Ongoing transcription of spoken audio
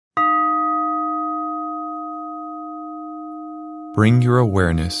Bring your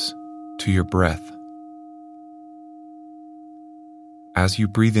awareness to your breath. As you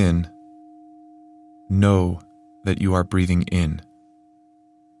breathe in, know that you are breathing in.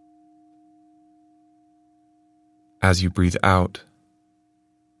 As you breathe out,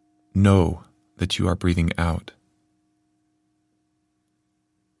 know that you are breathing out.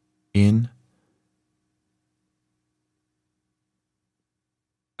 In,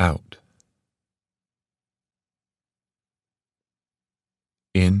 out.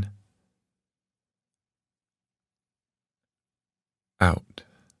 In, out.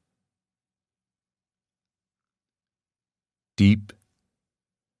 Deep,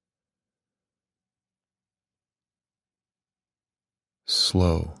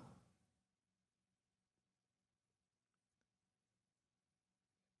 slow.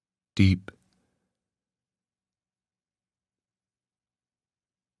 Deep,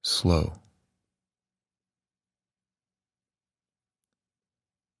 slow.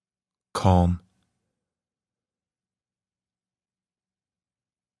 Calm,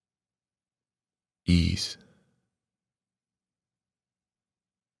 ease.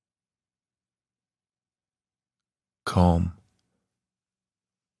 Calm,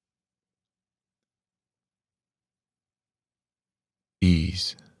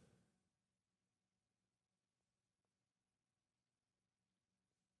 ease.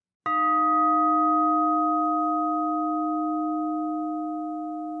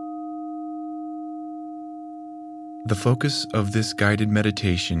 The focus of this guided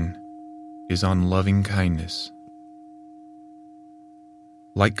meditation is on loving kindness.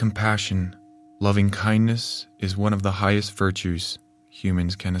 Like compassion, loving kindness is one of the highest virtues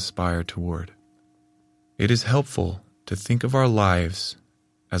humans can aspire toward. It is helpful to think of our lives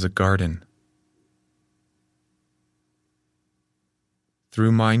as a garden.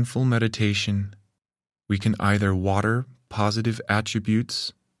 Through mindful meditation, we can either water positive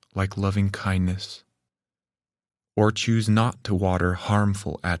attributes like loving kindness, or choose not to water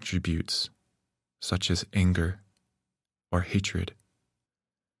harmful attributes such as anger or hatred.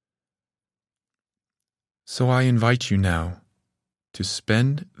 So I invite you now to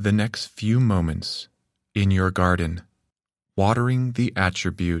spend the next few moments in your garden watering the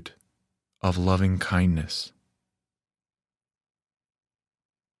attribute of loving kindness.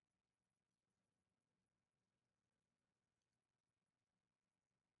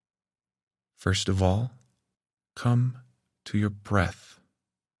 First of all, come to your breath.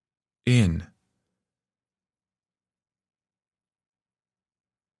 In,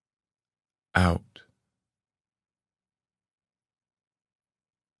 out.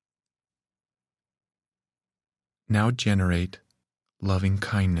 Now generate loving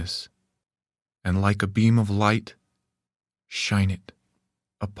kindness, and like a beam of light, shine it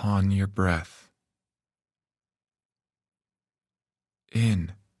upon your breath.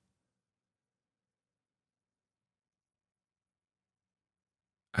 In,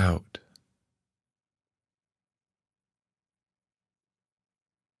 out.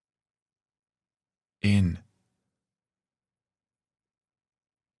 In,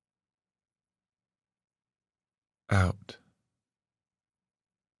 out.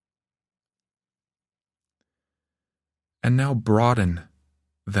 And now broaden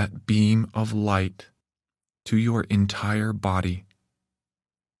that beam of light to your entire body.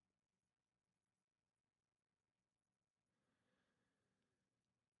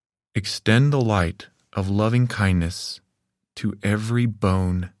 Extend the light of loving kindness to every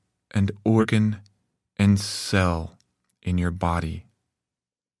bone and organ and cell in your body.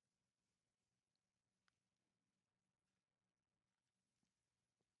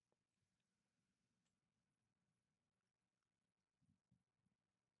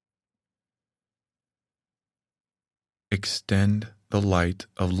 Extend the light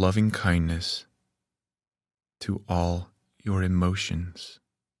of loving kindness to all your emotions,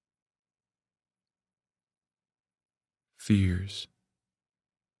 fears,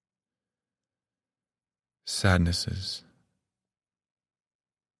 sadnesses,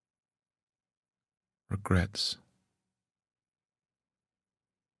 regrets,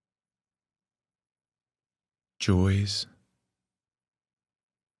 joys,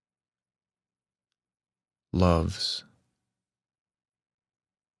 loves,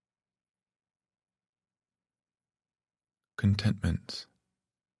 contentments.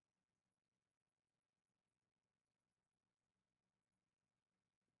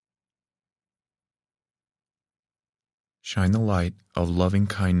 Shine the light of loving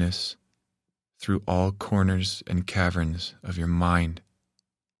kindness through all corners and caverns of your mind,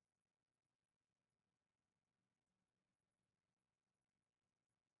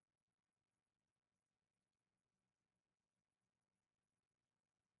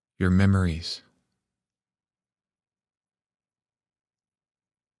 your memories,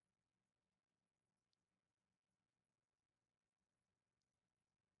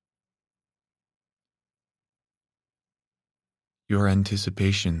 your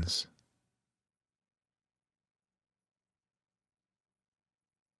anticipations,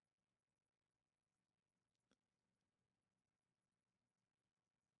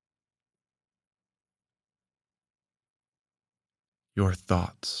 your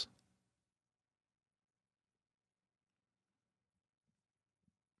thoughts,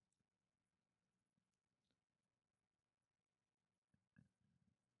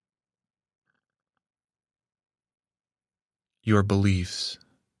 your beliefs,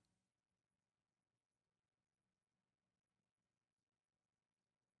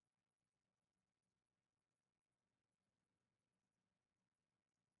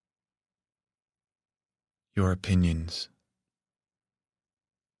 your opinions,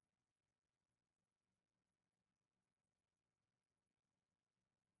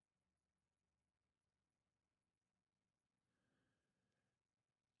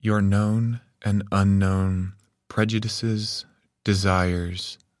 your known and unknown prejudices,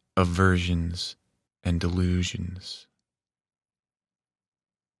 desires, aversions, and delusions.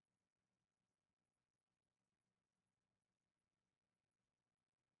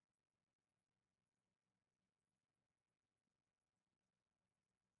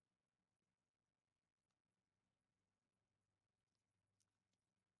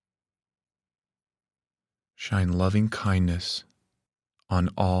 Shine loving kindness on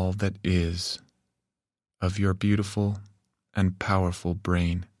all that is of your beautiful and powerful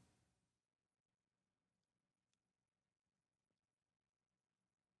brain.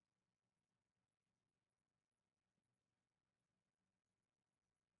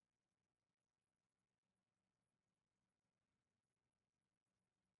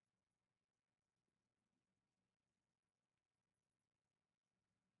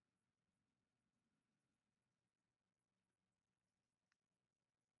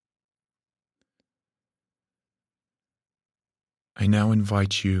 I now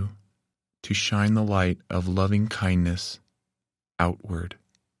invite you to shine the light of loving kindness outward.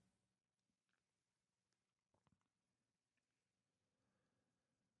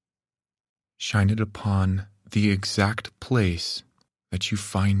 Shine it upon the exact place that you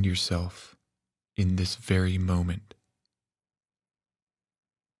find yourself in this very moment.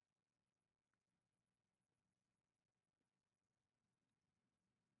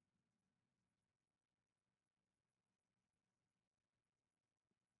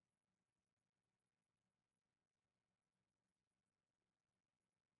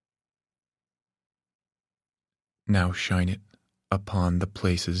 Now shine it upon the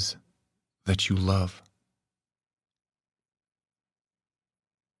places that you love.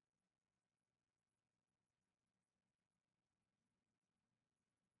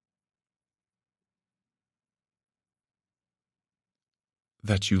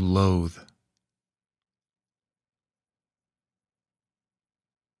 That you loathe.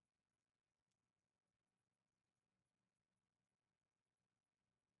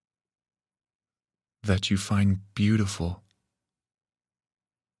 That you find beautiful.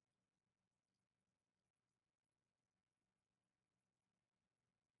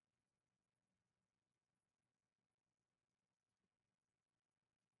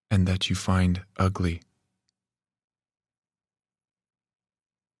 And that you find ugly.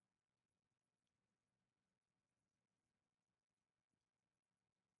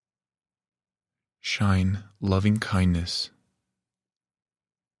 Shine loving kindness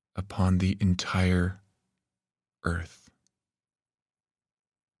upon the entire earth.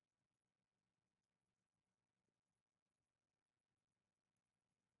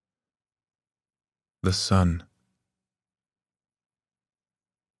 The sun,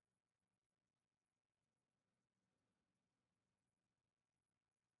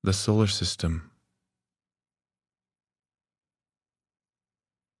 the solar system,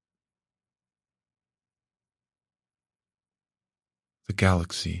 the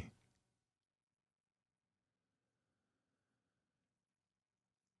galaxy.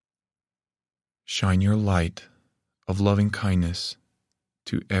 Shine your light of loving kindness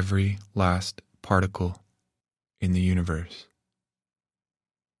to every last particle in the universe.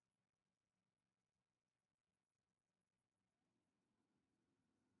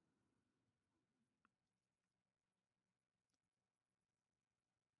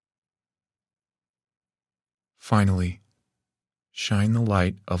 Finally, shine the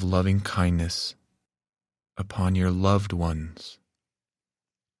light of loving kindness upon your loved ones.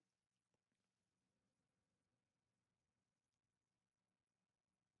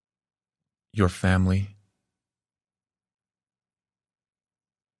 your family,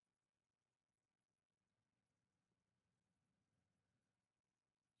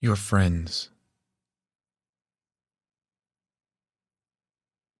 your friends,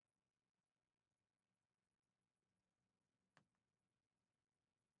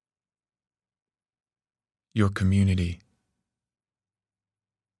 your community,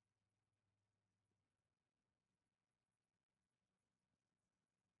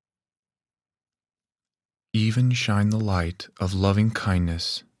 even shine the light of loving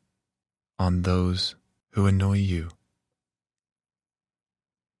kindness on those who annoy you,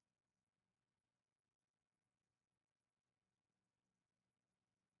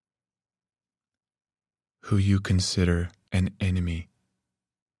 who you consider an enemy.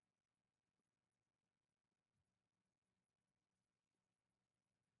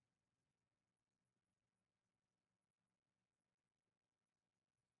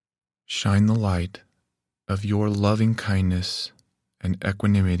 Shine the light of your loving kindness and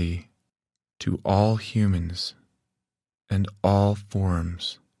equanimity to all humans and all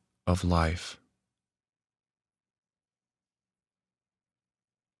forms of life.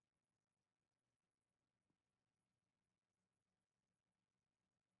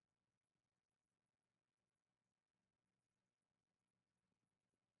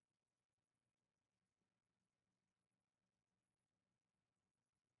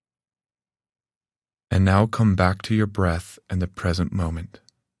 And now come back to your breath and the present moment.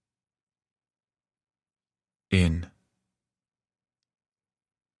 In,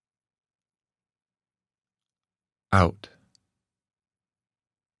 out,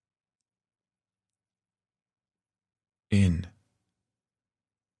 in,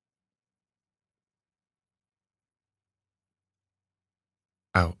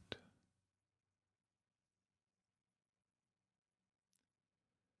 out.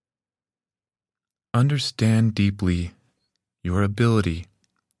 Understand deeply your ability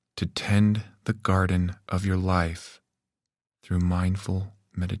to tend the garden of your life through mindful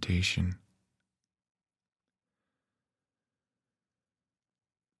meditation.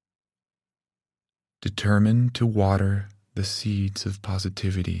 Determine to water the seeds of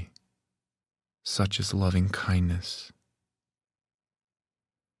positivity, such as loving kindness,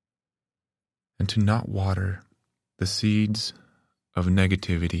 and to not water the seeds of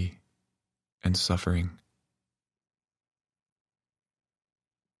negativity and suffering.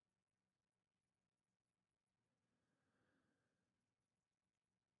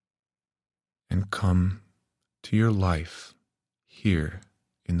 And come to your life here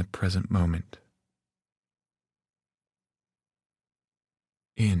in the present moment.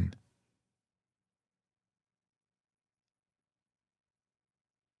 In,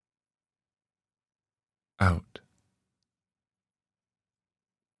 out,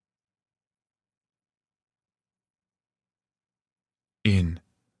 in,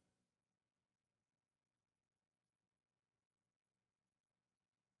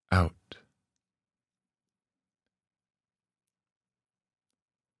 out.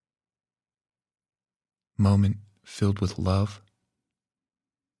 Moment filled with love,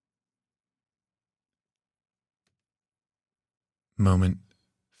 moment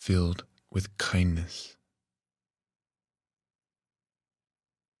filled with kindness,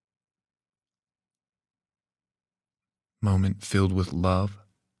 moment filled with love,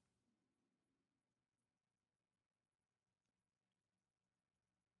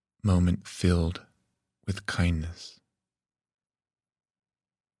 moment filled with kindness.